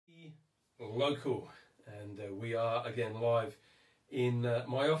local, and we are again live in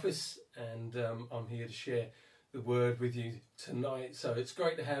my office, and I'm here to share the word with you tonight. So it's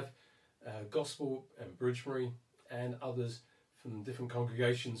great to have Gospel and Bridgebury and others from different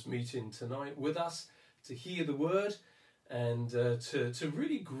congregations meeting tonight with us to hear the word and to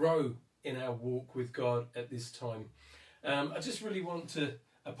really grow in our walk with God at this time. I just really want to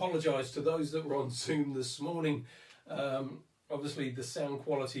apologise to those that were on Zoom this morning. Obviously the sound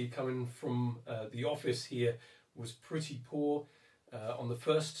quality coming from the office here was pretty poor on the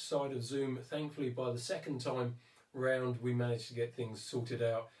first side of Zoom. Thankfully by the second time round we managed to get things sorted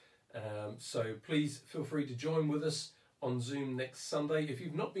out. So please feel free to join with us on Zoom next Sunday. If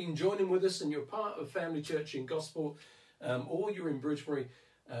you've not been joining with us and you're part of Family Church in Gospel or you're in Bridgebury,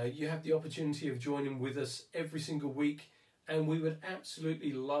 you have the opportunity of joining with us every single week, and we would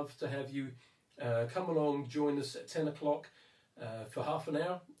absolutely love to have you come along, join us at 10 o'clock for half an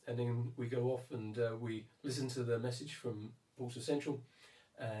hour, and then we go off and we listen to the message from Portsmouth Central,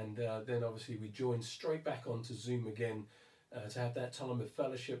 and then obviously we join straight back onto Zoom again to have that time of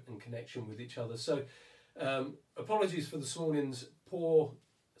fellowship and connection with each other. So apologies for this morning's poor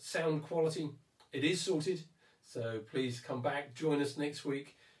sound quality. It is sorted, so please come back, join us next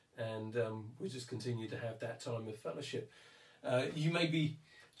week, and we'll just continue to have that time of fellowship. You may be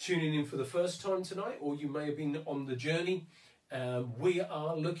tuning in for the first time tonight, or you may have been on the journey. We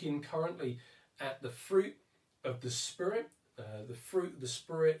are looking currently at the fruit of the Spirit, the fruit of the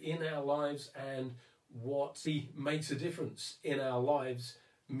Spirit in our lives, and what makes a difference in our lives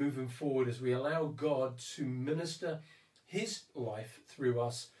moving forward as we allow God to minister His life through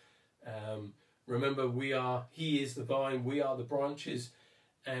us. Remember, He is the vine, we are the branches,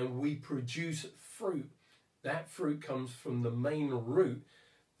 and we produce fruit. That fruit comes from the main root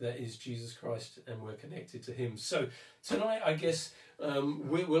that is Jesus Christ, and we're connected to Him. So tonight, I guess,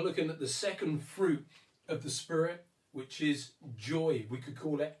 we're looking at the second fruit of the Spirit, which is joy. We could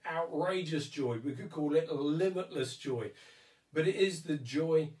call it outrageous joy. We could call it limitless joy. But it is the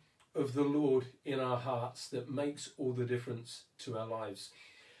joy of the Lord in our hearts that makes all the difference to our lives.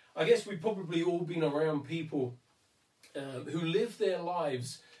 I guess we've probably all been around people who live their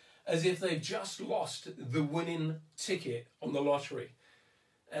lives as if they've just lost the winning ticket on the lottery.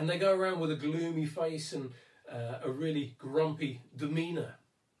 And they go around with a gloomy face and a really grumpy demeanour.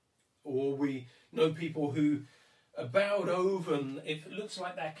 Or we know people who are bowed over and it looks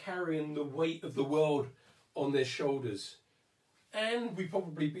like they're carrying the weight of the world on their shoulders. And we've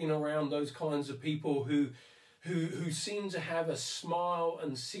probably been around those kinds of people who seem to have a smile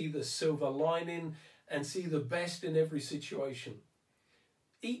and see the silver lining and see the best in every situation.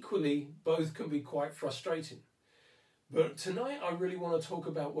 Equally, both can be quite frustrating. But tonight I really want to talk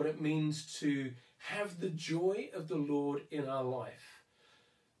about what it means to have the joy of the Lord in our life.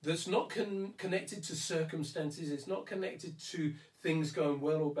 That's not connected to circumstances, it's not connected to things going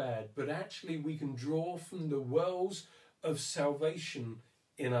well or bad, but actually we can draw from the wells of salvation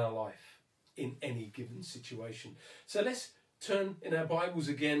in our life, in any given situation. So let's turn in our Bibles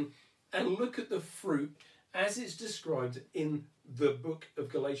again and look at the fruit as it's described in the book of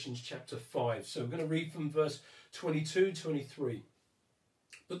Galatians chapter 5. So we're going to read from verse 22, 23.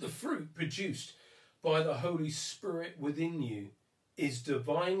 But the fruit produced by the Holy Spirit within you is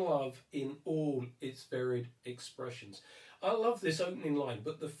divine love in all its varied expressions. I love this opening line,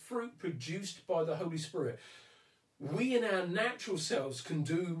 but the fruit produced by the Holy Spirit. We in our natural selves can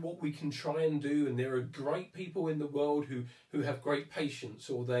do what we can try and do, and there are great people in the world who have great patience,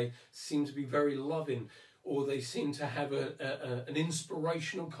 or they seem to be very loving, or they seem to have an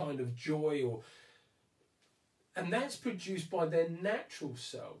inspirational kind of joy, and that's produced by their natural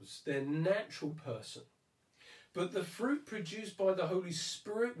selves, their natural person. But the fruit produced by the Holy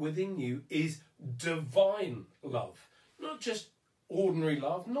Spirit within you is divine love. Not just ordinary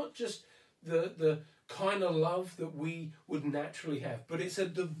love, not just the kind of love that we would naturally have, but it's a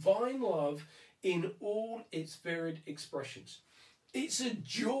divine love in all its varied expressions. It's a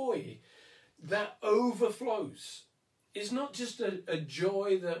joy that overflows. It's not just a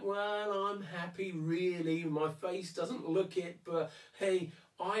joy that, well, I'm happy really, my face doesn't look it, but hey,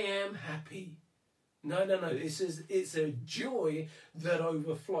 I am happy. No. It's a joy that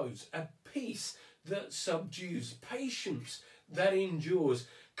overflows, a peace that subdues, patience that endures,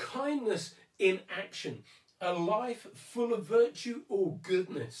 kindness in action, a life full of virtue or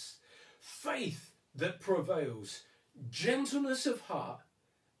goodness, faith that prevails, gentleness of heart,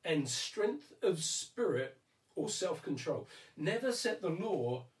 and strength of spirit or self-control. Never set the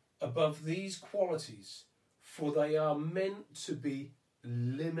law above these qualities, for they are meant to be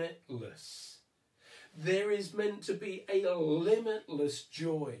limitless. There is meant to be a limitless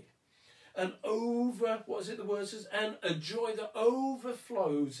joy. what is it the word says? And a joy that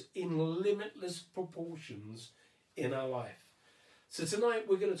overflows in limitless proportions in our life. So tonight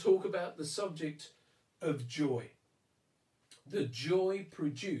we're going to talk about the subject of joy. The joy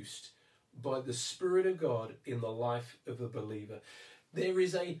produced by the Spirit of God in the life of a believer. There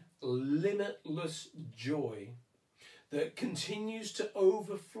is a limitless joy that continues to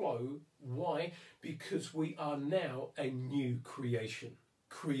overflow. Why? Because we are now a new creation,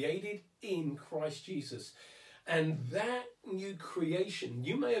 created in Christ Jesus. And that new creation,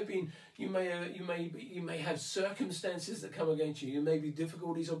 you may have circumstances that come against you. You may be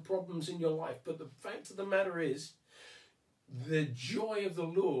difficulties or problems in your life. But the fact of the matter is, the joy of the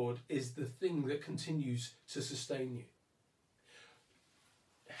Lord is the thing that continues to sustain you.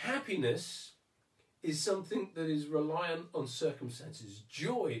 Happiness is something that is reliant on circumstances.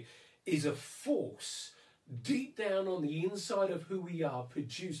 Joy is a force deep down on the inside of who we are,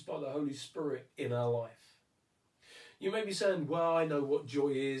 produced by the Holy Spirit in our life. You may be saying, well, I know what joy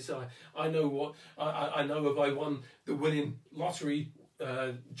is. I know if I won the winning lottery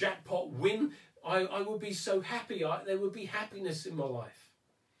jackpot win, I would be so happy. There would be happiness in my life.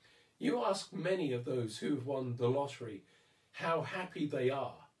 You ask many of those who have won the lottery how happy they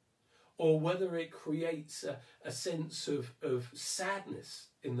are, or whether it creates a sense of sadness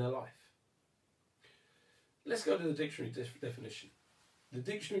in their life. Let's go to the dictionary definition. The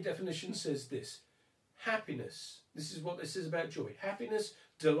dictionary definition says this: happiness. This is what this is about joy. Happiness,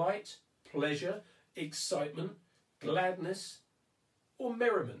 delight, pleasure, excitement, gladness, or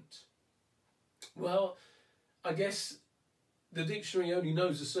merriment. Well, I guess the dictionary only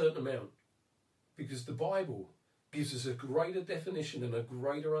knows a certain amount, because the Bible gives us a greater definition and a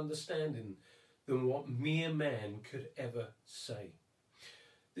greater understanding than what mere man could ever say.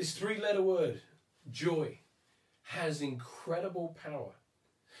 This three-letter word, joy, has incredible power.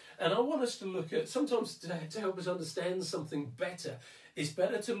 And I want us to look at, sometimes to help us understand something better, it's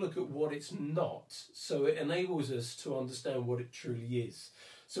better to look at what it's not, so it enables us to understand what it truly is.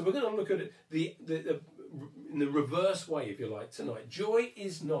 So we're going to look at it in the reverse way, if you like, tonight. Joy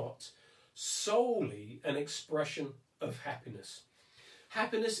is not solely an expression of happiness.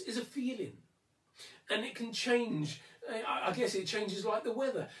 Happiness is a feeling, and it can change. I guess it changes like the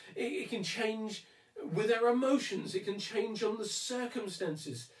weather. It can change with our emotions. It can change on the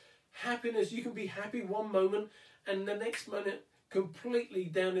circumstances. Happiness, you can be happy one moment and the next moment completely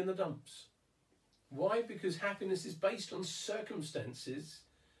down in the dumps. Why? Because happiness is based on circumstances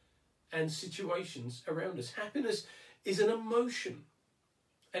and situations around us. Happiness is an emotion,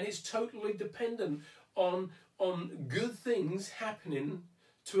 and it's totally dependent on good things happening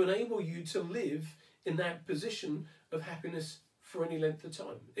to enable you to live in that position of happiness for any length of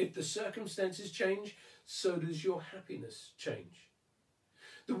time. If the circumstances change, so does your happiness change.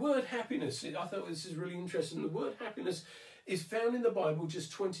 The word happiness, I thought this is really interesting. The word happiness is found in the Bible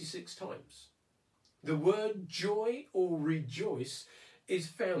just 26 times. The word joy or rejoice is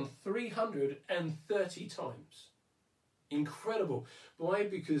found 330 times. Incredible. Why?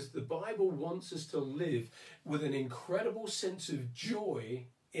 Because the Bible wants us to live with an incredible sense of joy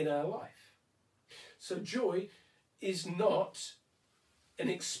in our life. So joy is not an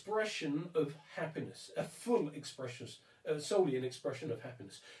expression of happiness, a full expression, solely an expression of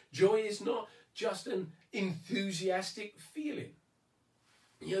happiness. Joy is not just an enthusiastic feeling.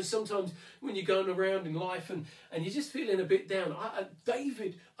 You know, sometimes when you're going around in life and you're just feeling a bit down,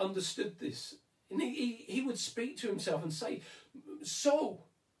 David understood this. And he would speak to himself and say, "So,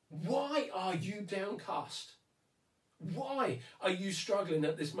 why are you downcast? Why are you struggling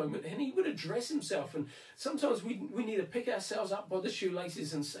at this moment?" And he would address himself. And sometimes we need to pick ourselves up by the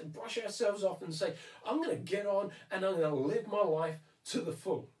shoelaces and say, brush ourselves off and say, I'm going to get on and I'm going to live my life to the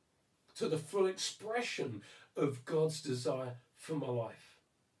full expression of God's desire for my life.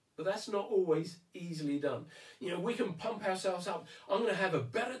 But that's not always easily done. You know, we can pump ourselves up. I'm going to have a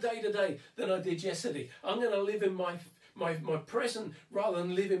better day today than I did yesterday. I'm going to live in my present rather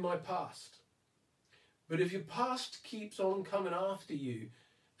than live in my past. But if your past keeps on coming after you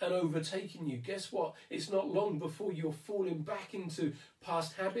and overtaking you, guess what? It's not long before you're falling back into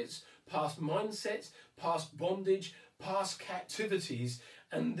past habits, past mindsets, past bondage, past captivities,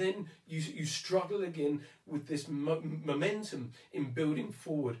 and then you struggle again with this momentum in building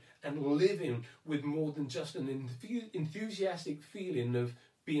forward and living with more than just an enthusiastic feeling of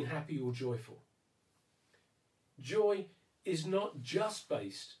being happy or joyful. Joy is not just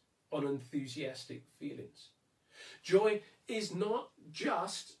based on enthusiastic feelings. Joy is not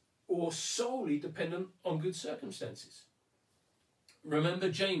just or solely dependent on good circumstances. Remember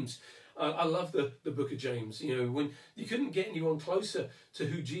James I love the book of James. You know, when you couldn't get anyone closer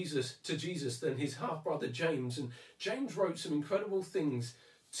to Jesus than his half brother James, and James wrote some incredible things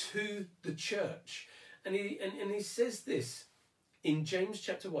to the church, and he says this in James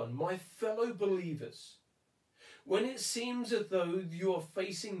chapter 1: "My fellow believers, when it seems as though you are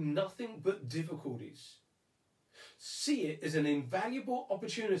facing nothing but difficulties, see it as an invaluable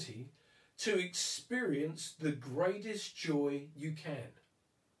opportunity to experience the greatest joy you can."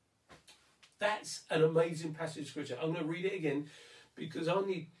 That's an amazing passage of scripture. I'm going to read it again because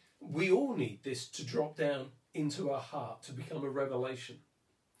we all need this to drop down into our heart, to become a revelation.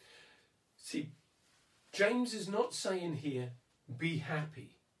 See, James is not saying here, be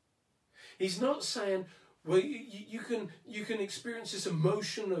happy. He's not saying, well, you can experience this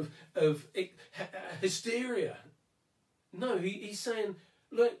emotion of hysteria. No, he's saying,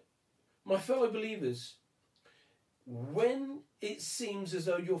 look, my fellow believers, when it seems as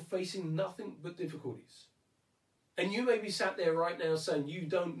though you're facing nothing but difficulties, and you may be sat there right now saying, you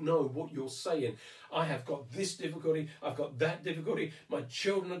don't know what you're saying. I have got this difficulty, I've got that difficulty, my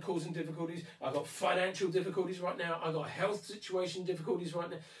children are causing difficulties, I've got financial difficulties right now, I've got health situation difficulties right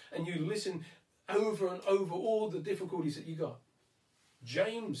now, and you listen over and over all the difficulties that you got.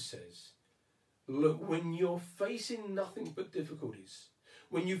 James says, look, when you're facing nothing but difficulties,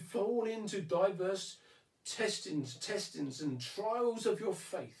 when you fall into diverse testings and trials of your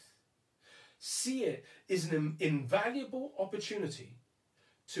faith, see it as an invaluable opportunity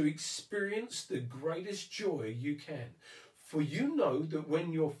to experience the greatest joy you can. For you know that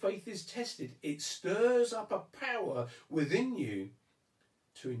when your faith is tested, it stirs up a power within you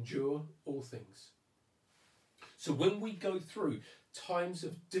to endure all things. So when we go through times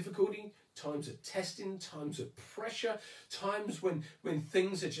of difficulty, times of testing, times of pressure, times when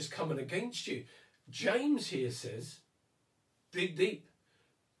things are just coming against you, James here says, dig deep,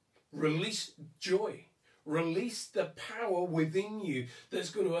 release joy, release the power within you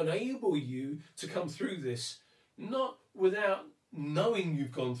that's going to enable you to come through this, not without knowing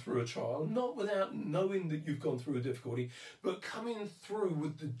you've gone through a trial, not without knowing that you've gone through a difficulty, but coming through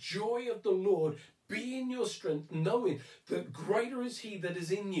with the joy of the Lord being your strength, knowing that greater is he that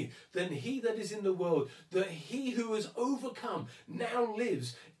is in you than he that is in the world, that he who has overcome now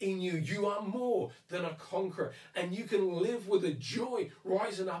lives in you. You are more than a conqueror, and you can live with a joy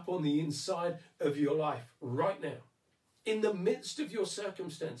rising up on the inside of your life right now. In the midst of your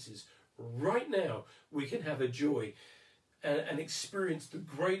circumstances, right now, we can have a joy and experience the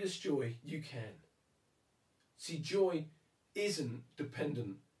greatest joy you can. See, joy isn't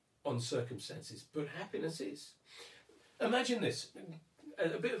dependent on circumstances, but happiness is. Imagine this,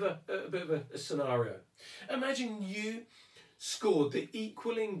 a bit of a scenario. Imagine you scored the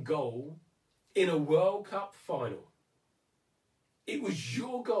equaling goal in a World Cup final. It was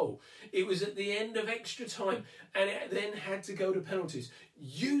your goal. It was at the end of extra time, and it then had to go to penalties.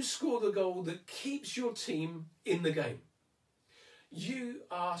 You score the goal that keeps your team in the game. You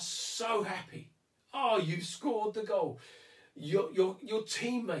are so happy. Oh, you scored the goal. Your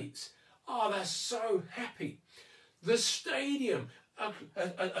teammates, oh, they're so happy. The stadium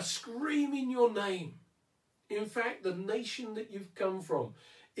are screaming your name. In fact, the nation that you've come from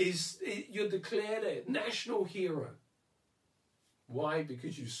you're declared a national hero. Why?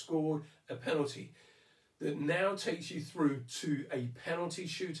 Because you scored a penalty that now takes you through to a penalty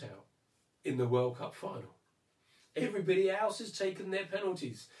shootout in the World Cup final. Everybody else has taken their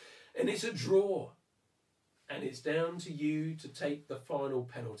penalties, and it's a draw. And it's down to you to take the final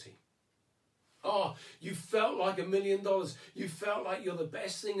penalty. Oh, you felt like $1 million. You felt like you're the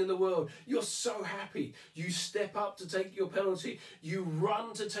best thing in the world. You're so happy. You step up to take your penalty. You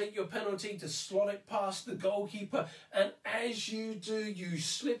run to take your penalty to slot it past the goalkeeper. And as you do, you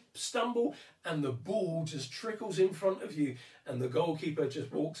stumble, and the ball just trickles in front of you, and the goalkeeper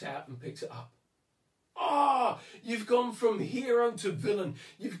just walks out and picks it up. Ah, you've gone from hero to villain.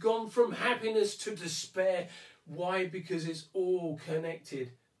 You've gone from happiness to despair. Why? Because it's all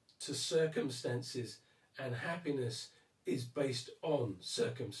connected to circumstances, and happiness is based on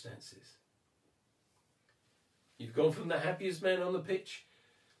circumstances. You've gone from the happiest man on the pitch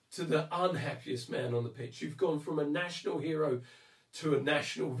to the unhappiest man on the pitch. You've gone from a national hero to a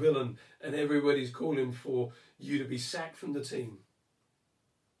national villain, and everybody's calling for you to be sacked from the team.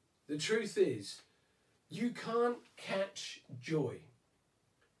 The truth is, you can't catch joy.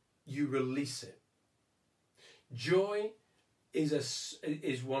 You release it. Joy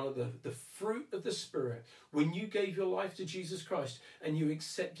is one of the fruit of the Spirit. When you gave your life to Jesus Christ and you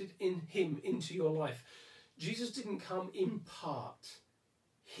accepted him into your life, Jesus didn't come in part.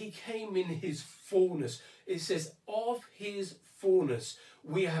 He came in his fullness. It says, of his fullness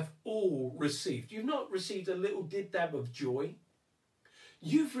we have all received. You've not received a little dib-dab of joy.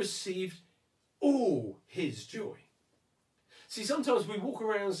 You've received all his joy. See, sometimes we walk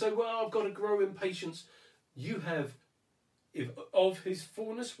around and say, well, I've got to grow in patience. You have, if of his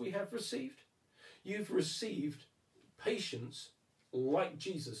fullness we have received, you've received patience like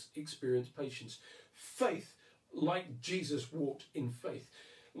Jesus experienced patience. Faith like Jesus walked in faith.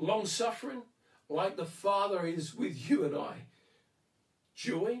 Long suffering like the Father is with you and I.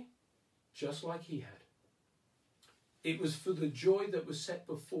 Joy just like he had. It was for the joy that was set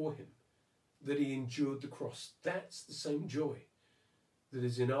before him that he endured the cross. That's the same joy that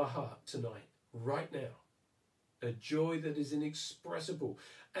is in our heart tonight, right now. A joy that is inexpressible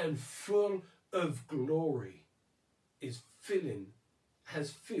and full of glory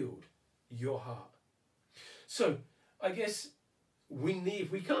has filled your heart. So I guess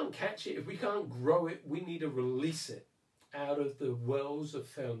if we can't catch it, if we can't grow it, we need to release it out of the wells of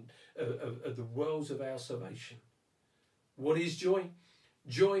the wells of our salvation. What is joy?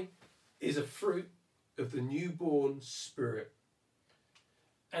 Joy is a fruit of the newborn Spirit.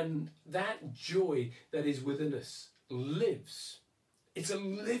 And that joy that is within us lives. It's a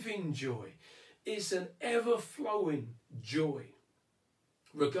living joy. It's an ever-flowing joy.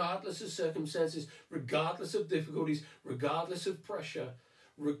 Regardless of circumstances, regardless of difficulties, regardless of pressure,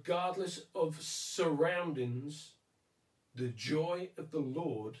 regardless of surroundings, the joy of the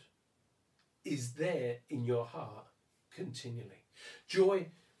Lord is there in your heart continually. Joy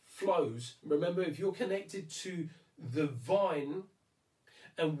flows. Remember, if you're connected to the vine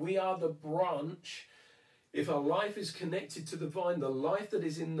and we are the branch, if our life is connected to the vine, the life that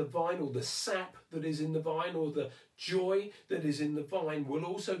is in the vine, or the sap that is in the vine, or the joy that is in the vine will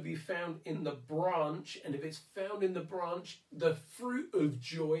also be found in the branch. And if it's found in the branch, the fruit of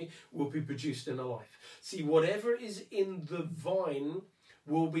joy will be produced in a life. See, whatever is in the vine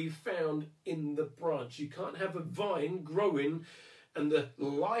will be found in the branch. You can't have a vine growing and the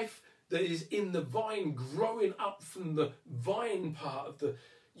life that is in the vine growing up from the vine part of the...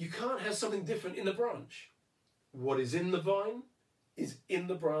 You can't have something different in the branch. What is in the vine is in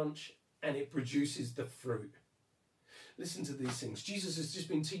the branch, and it produces the fruit. Listen to these things. Jesus has just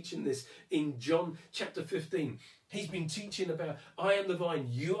been teaching this in John chapter 15. He's been teaching about, I am the vine,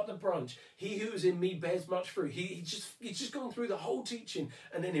 you are the branch. He who is in me bears much fruit. He's just gone through the whole teaching.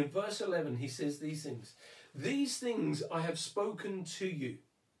 And then in verse 11, he says these things. These things I have spoken to you.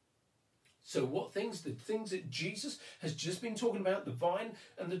 So what things? The things that Jesus has just been talking about, the vine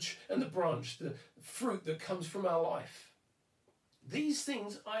and the branch, the fruit that comes from our life. These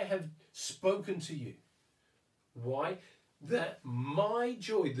things I have spoken to you. Why? That my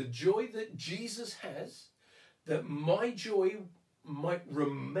joy, the joy that Jesus has, that my joy might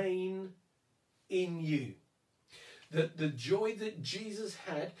remain in you. That the joy that Jesus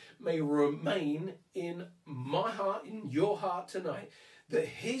had may remain in my heart, in your heart tonight. That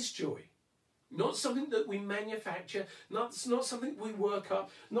his joy, not something that we manufacture, not something we work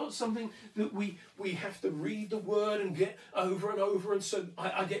up, not something that we have to read the word and get over and over, and so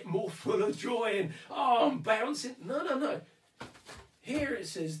I get more full of joy and, I'm bouncing. No. Here it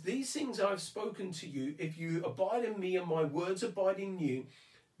says, these things I've spoken to you. If you abide in me and my words abide in you,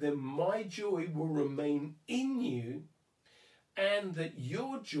 then my joy will remain in you, and that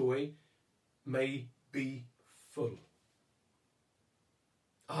your joy may be full.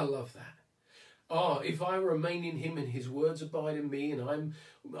 I love that. If I remain in him and his words abide in me, and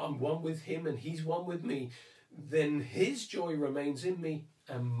I'm one with him and he's one with me, then his joy remains in me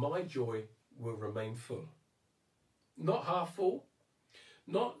and my joy will remain full. Not half full,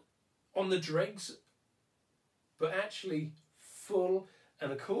 not on the dregs, but actually full,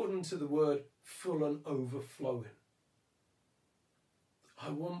 and according to the word, full and overflowing. I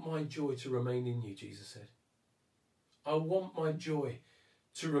want my joy to remain in you, Jesus said. I want my joy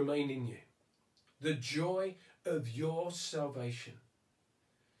to remain in you. The joy of your salvation.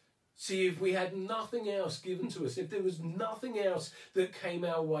 See, if we had nothing else given to us, if there was nothing else that came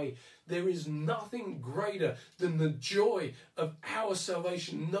our way, there is nothing greater than the joy of our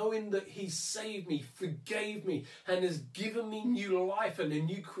salvation, knowing that he saved me, forgave me, and has given me new life and a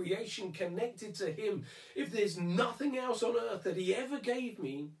new creation connected to him. If there's nothing else on earth that he ever gave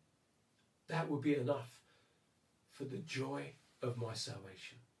me, that would be enough for the joy of my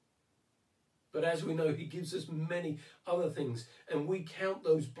salvation. But as we know, he gives us many other things, and we count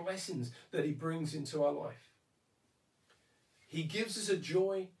those blessings that he brings into our life. He gives us a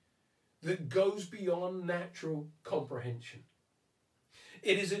joy that goes beyond natural comprehension.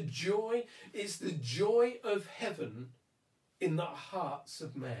 It is a joy, it's the joy of heaven in the hearts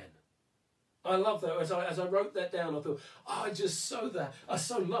of man. I love that. As I wrote that down, I thought, oh, I just so that. I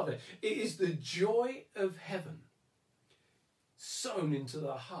so love it. It is the joy of heaven sown into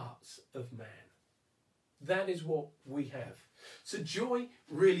the hearts of man. That is what we have. So joy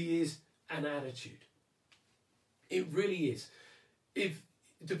really is an attitude. It really is. If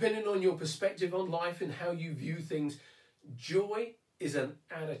depending on your perspective on life and how you view things, joy is an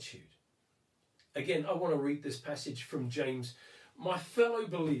attitude. Again, I want to read this passage from James. My fellow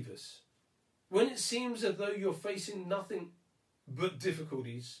believers, when it seems as though you're facing nothing but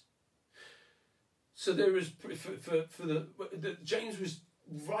difficulties, so there is James was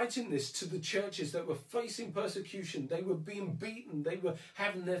writing this to the churches that were facing persecution. They were being beaten. They were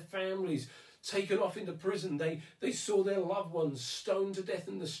having their families taken off into prison. They saw their loved ones stoned to death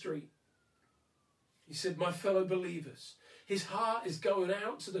in the street. He said, my fellow believers, his heart is going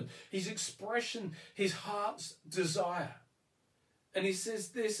out to them. He's expressing his heart's desire. And he says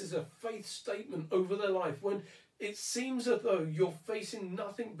this is a faith statement over their life. When it seems as though you're facing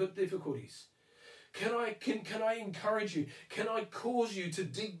nothing but difficulties, can I encourage you? Can I cause you to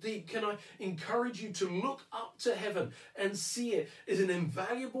dig deep? Can I encourage you to look up to heaven and see it as an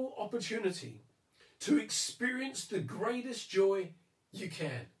invaluable opportunity to experience the greatest joy you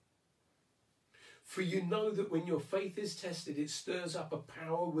can? For you know that when your faith is tested, it stirs up a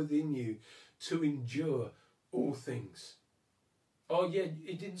power within you to endure all things. Oh yeah,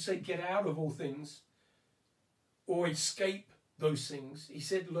 it didn't say get out of all things or escape those things. He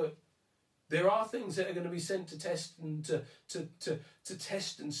said, look, there are things that are going to be sent to test and to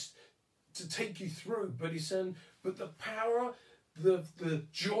test and to take you through. But he's saying, but the power, the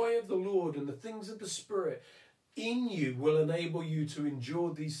joy of the Lord and the things of the Spirit in you will enable you to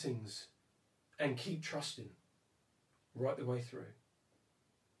endure these things and keep trusting right the way through.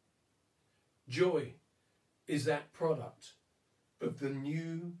 Joy is that product of the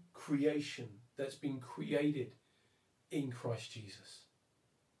new creation that's been created in Christ Jesus.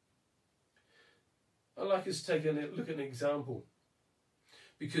 I'd like us to take a look at an example,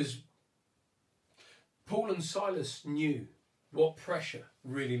 because Paul and Silas knew what pressure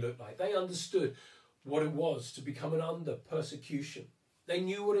really looked like. They understood what it was to be coming under persecution. They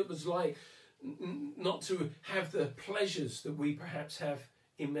knew what it was like not to have the pleasures that we perhaps have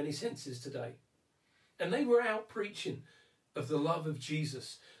in many senses today. And they were out preaching of the love of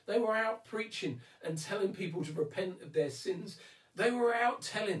Jesus. They were out preaching and telling people to repent of their sins. They were out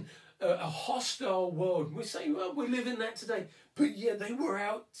telling a hostile world. We say, well, we live in that today. But yeah, they were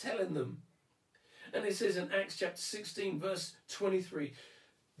out telling them. And it says in Acts chapter 16, verse 23,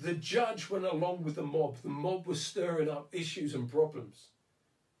 the judge went along with the mob. The mob was stirring up issues and problems.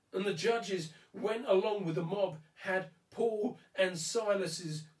 And the judges went along with the mob, had Paul and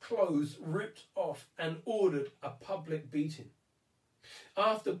Silas's clothes ripped off and ordered a public beating.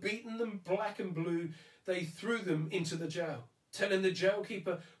 After beating them black and blue, they threw them into the jail, telling the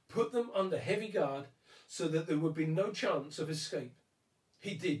jailkeeper, put them under heavy guard so that there would be no chance of escape.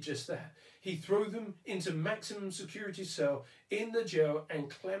 He did just that. He threw them into maximum security cell in the jail and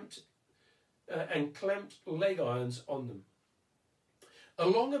clamped leg irons on them.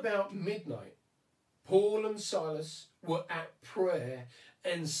 Along about midnight, Paul and Silas were at prayer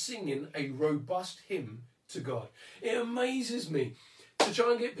and singing a robust hymn to God. It amazes me to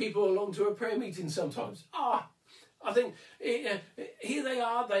try and get people along to a prayer meeting sometimes. I think here they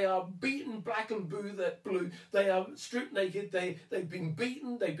are beaten black and blue, they are stripped naked, they've been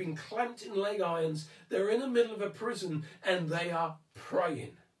beaten, they've been clamped in leg irons, they're in the middle of a prison and they are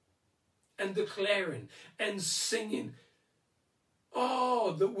praying and declaring and singing.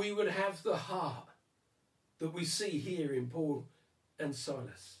 Oh, that we would have the heart that we see here in Paul and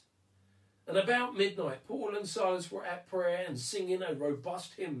Silas. And about midnight, Paul and Silas were at prayer and singing a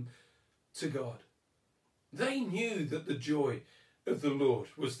robust hymn to God. They knew that the joy of the Lord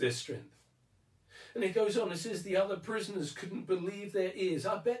was their strength. And it goes on, it says the other prisoners couldn't believe their ears.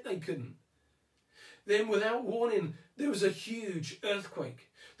 I bet they couldn't. Then without warning, there was a huge earthquake.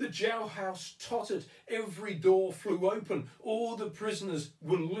 The jailhouse tottered. Every door flew open. All the prisoners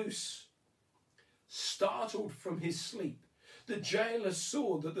were loose. Startled from his sleep, the jailer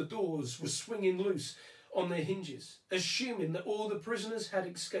saw that the doors were swinging loose on their hinges. Assuming that all the prisoners had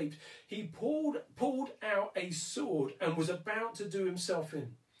escaped, he pulled out a sword and was about to do himself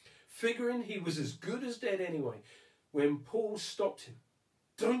in, figuring he was as good as dead anyway, when Paul stopped him.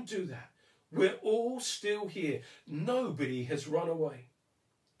 Don't do that. We're all still here. Nobody has run away.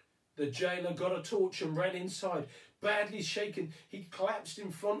 The jailer got a torch and ran inside. Badly shaken, he collapsed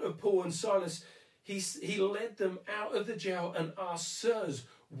in front of Paul and Silas. He led them out of the jail and asked, sirs,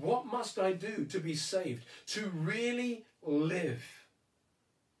 what must I do to be saved, to really live?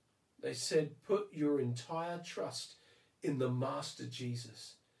 They said, put your entire trust in the Master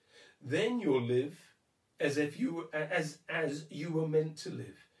Jesus. Then you'll live as if you as you were meant to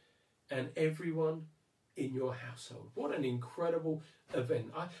live, and everyone in your household. What an incredible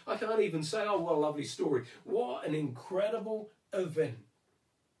event. I can't even say, oh, what a lovely story. What an incredible event.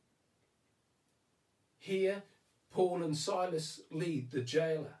 Here, Paul and Silas lead the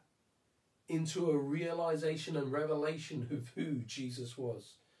jailer into a realization and revelation of who Jesus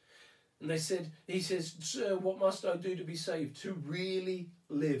was. And he says, sir, what must I do to be saved? To really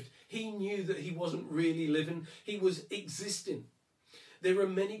live. He knew that he wasn't really living. He was existing. There are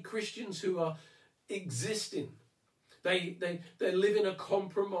many Christians who are existing. They live in a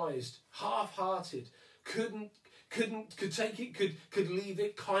compromised, half-hearted, could take it, could leave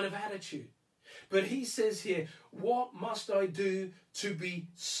it kind of attitude. But he says here, what must I do to be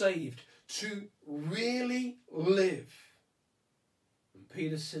saved? To really live. And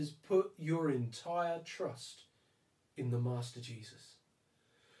Peter says, put your entire trust in the Master Jesus.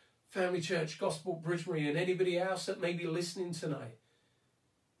 Family Church, Gospel Bridgebury, and anybody else that may be listening tonight,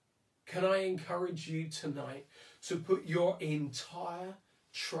 can I encourage you tonight to put your entire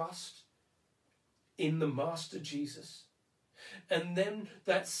trust in the Master Jesus? And then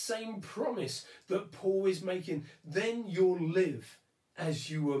that same promise that Paul is making, then you'll live as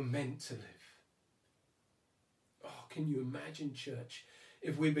you were meant to live. Oh, can you imagine, church,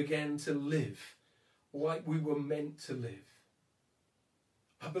 if we began to live like we were meant to live?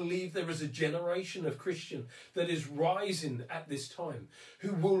 I believe there is a generation of Christian that is rising at this time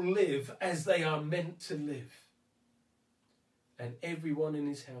who will live as they are meant to live. And everyone in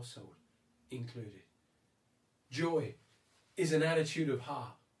his household included. Joy is an attitude of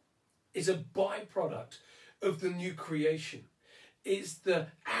heart. It's a byproduct of the new creation. It's the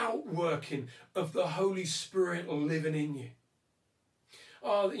outworking of the Holy Spirit living in you.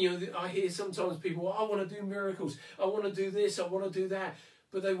 Oh, I hear sometimes people, I want to do miracles. I want to do this. I want to do that.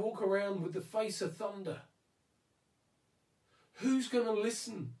 But they walk around with the face of thunder. Who's going to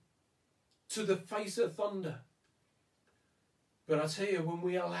listen to the face of thunder? But I tell you, when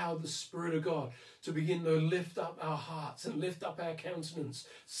we allow the Spirit of God to begin to lift up our hearts and lift up our countenance,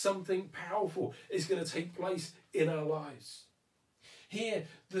 something powerful is going to take place in our lives. Here,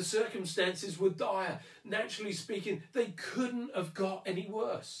 the circumstances were dire. Naturally speaking, they couldn't have got any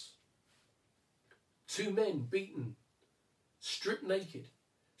worse. 2 men beaten, stripped naked,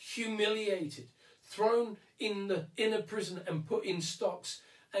 humiliated, thrown in the inner prison and put in stocks,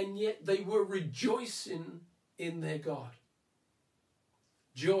 and yet they were rejoicing in their God.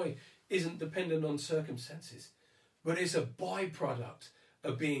 Joy isn't dependent on circumstances, but it's a byproduct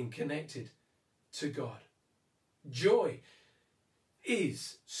of being connected to God. Joy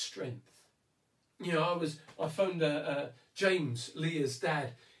is strength. I phoned James, Leah's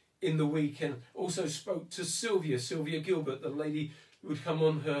dad, in the week, and also spoke to Sylvia Gilbert, the lady who would come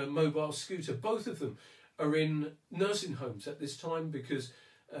on her mobile scooter. Both of them are in nursing homes at this time because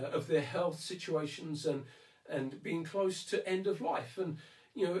of their health situations and being close to end of life. And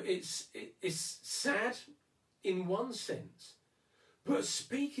it's sad in one sense, but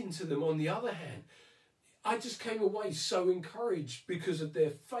speaking to them on the other hand, I just came away so encouraged because of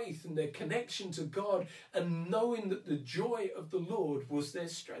their faith and their connection to God and knowing that the joy of the Lord was their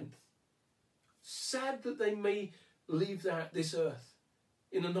strength. Sad that they may leave this earth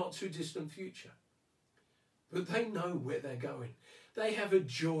in a not too distant future, but they know where they're going. They have a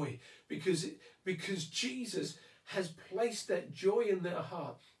joy because Jesus has placed that joy in their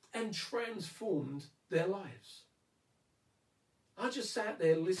heart and transformed their lives. I just sat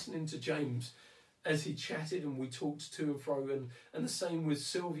there listening to James as he chatted and we talked to and fro, and the same with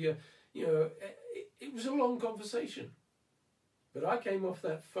Sylvia. It was a long conversation. But I came off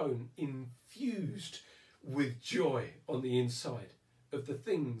that phone infused with joy on the inside of the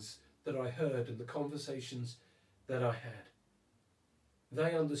things that I heard and the conversations that I had.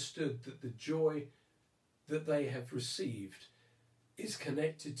 They understood that the joy that they have received is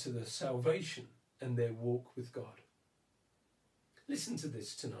connected to the salvation and their walk with God. Listen to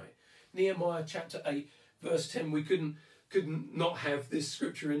this tonight. Nehemiah chapter 8, verse 10. We couldn't not have this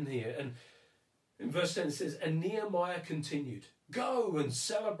scripture in here. And in verse 10 it says, and Nehemiah continued, go and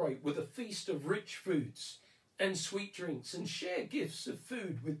celebrate with a feast of rich foods and sweet drinks, and share gifts of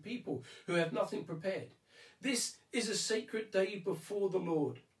food with people who have nothing prepared. This is a sacred day before the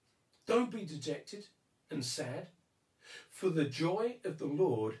Lord. Don't be dejected and sad, for the joy of the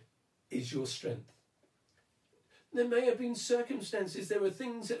Lord is your strength. There may have been circumstances, there were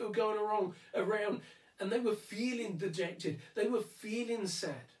things that were going around, and they were feeling dejected, they were feeling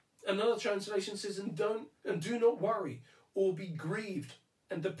sad. Another translation says, and do not worry or be grieved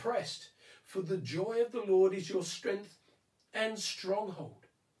and depressed, for the joy of the Lord is your strength and stronghold.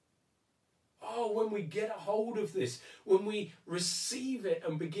 Oh, when we get a hold of this, when we receive it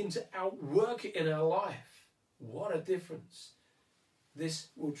and begin to outwork it in our life, what a difference this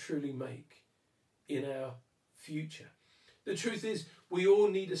will truly make in our future. The truth is, we all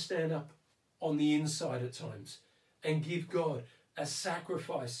need to stand up on the inside at times and give God a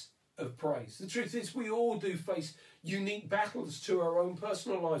sacrifice of praise. The truth is, we all do face unique battles to our own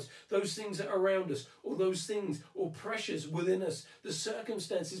personal lives, those things that are around us, or those things or pressures within us, the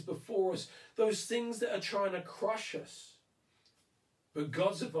circumstances before us, those things that are trying to crush us. But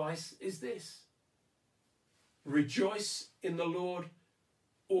God's advice is this: rejoice in the Lord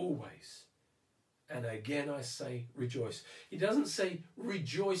always. And again I say rejoice. He doesn't say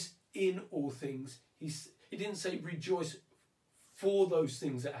rejoice in all things. He didn't say rejoice for those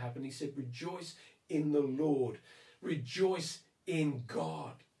things that happen. He said rejoice in the Lord. Rejoice in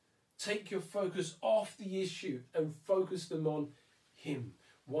God. Take your focus off the issue and focus them on Him.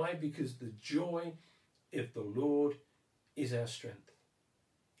 Why? Because the joy of the Lord is our strength.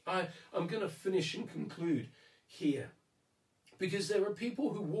 I'm going to finish and conclude here, because there are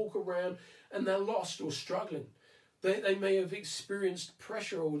people who walk around and they're lost or struggling. They may have experienced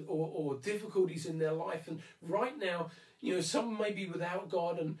pressure or difficulties in their life. And right now, some may be without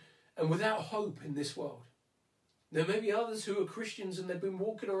God and without hope in this world. There may be others who are Christians and they've been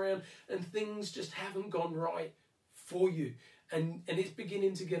walking around and things just haven't gone right for you. And it's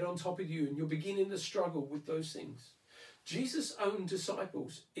beginning to get on top of you and you're beginning to struggle with those things. Jesus' own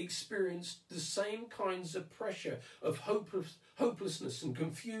disciples experienced the same kinds of pressure of hopelessness and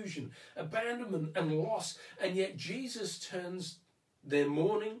confusion, abandonment and loss, and yet Jesus turns their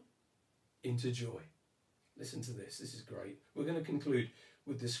mourning into joy. Listen to this. This is great. We're going to conclude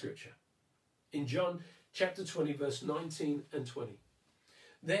with this scripture. In John chapter 20, verse 19 and 20.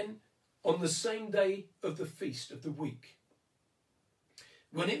 Then, on the same day of the feast of the week,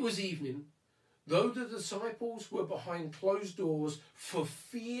 when it was evening, though the disciples were behind closed doors for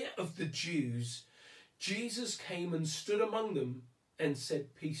fear of the Jews, Jesus came and stood among them and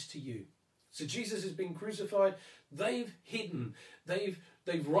said, "Peace to you." So Jesus has been crucified. They've hidden.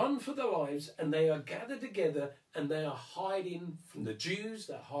 They've run for their lives, and they are gathered together and they are hiding from the Jews.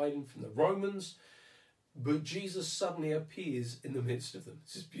 They're hiding from the Romans. But Jesus suddenly appears in the midst of them.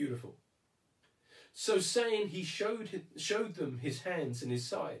 This is beautiful. So saying, he showed them his hands and his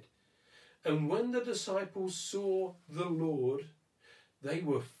side. And when the disciples saw the Lord, they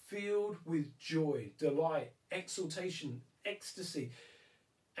were filled with joy, delight, exultation, ecstasy,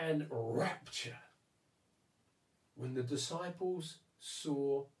 and rapture. When the disciples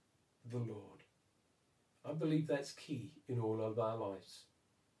saw the Lord. I believe that's key in all of our lives.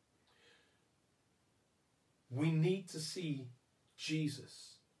 We need to see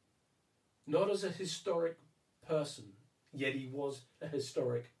Jesus, not as a historic person, yet he was a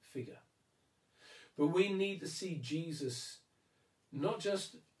historic figure. But we need to see Jesus not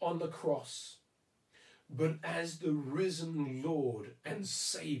just on the cross, but as the risen Lord and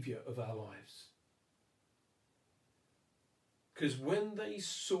Saviour of our lives. Because when they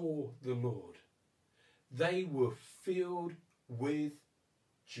saw the Lord, they were filled with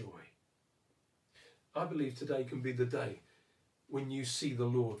joy. I believe today can be the day when you see the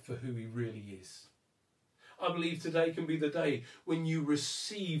Lord for who he really is. I believe today can be the day when you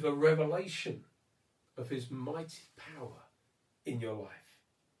receive a revelation of his mighty power in your life.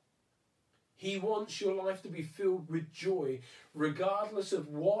 He wants your life to be filled with joy, regardless of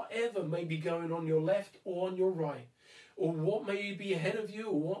whatever may be going on your left or on your right, or what may be ahead of you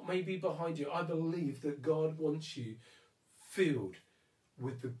or what may be behind you. I believe that God wants you filled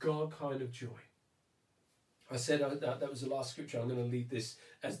with the God kind of joy. I said that was the last scripture. I'm going to leave this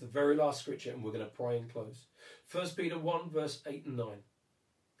as the very last scripture and we're going to pray and close. 1 Peter 1 verse 8 and 9.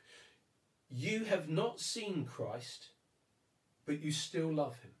 You have not seen Christ, but you still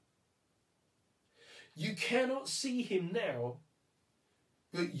love him. You cannot see him now,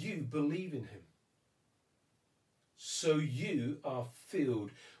 but you believe in him. So you are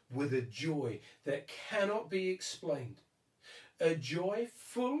filled with a joy that cannot be explained. A joy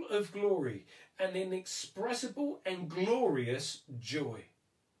full of glory, an inexpressible and glorious joy.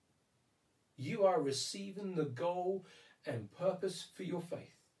 You are receiving the goal and purpose for your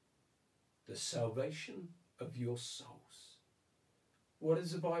faith, the salvation of your souls. What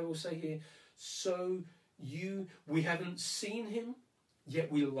does the Bible say here? We haven't seen him,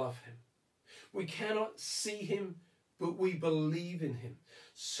 yet we love him. We cannot see him, but we believe in him.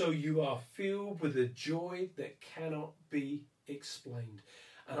 So you are filled with a joy that cannot be explained.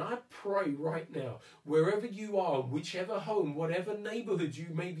 And I pray right now, wherever you are, whichever home, whatever neighborhood you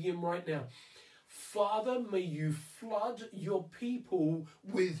may be in right now, Father, may you flood your people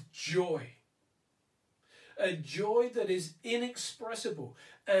with joy. A joy that is inexpressible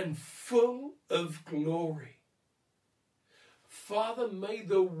and full of glory. Father, may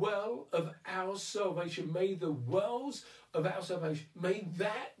the well of our salvation, may the wells of our salvation, may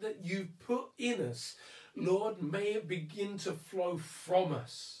that you've put in us, Lord, may it begin to flow from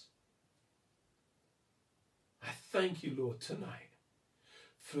us. I thank you, Lord, tonight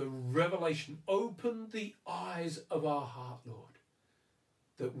for revelation. Open the eyes of our heart, Lord,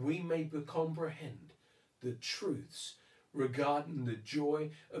 that we may comprehend the truths regarding the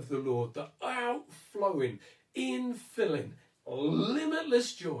joy of the Lord, the outflowing, infilling,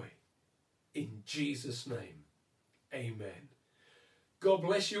 limitless joy. In Jesus' name, amen. God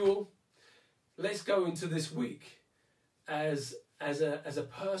bless you all. Let's go into this week as a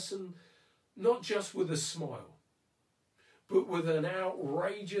person, not just with a smile, but with an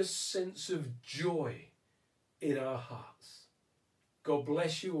outrageous sense of joy in our hearts. God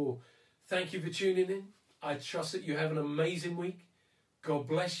bless you all. Thank you for tuning in. I trust that you have an amazing week. God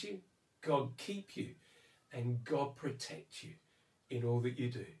bless you. God keep you. And God protect you in all that you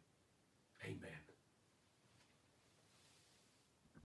do. Amen.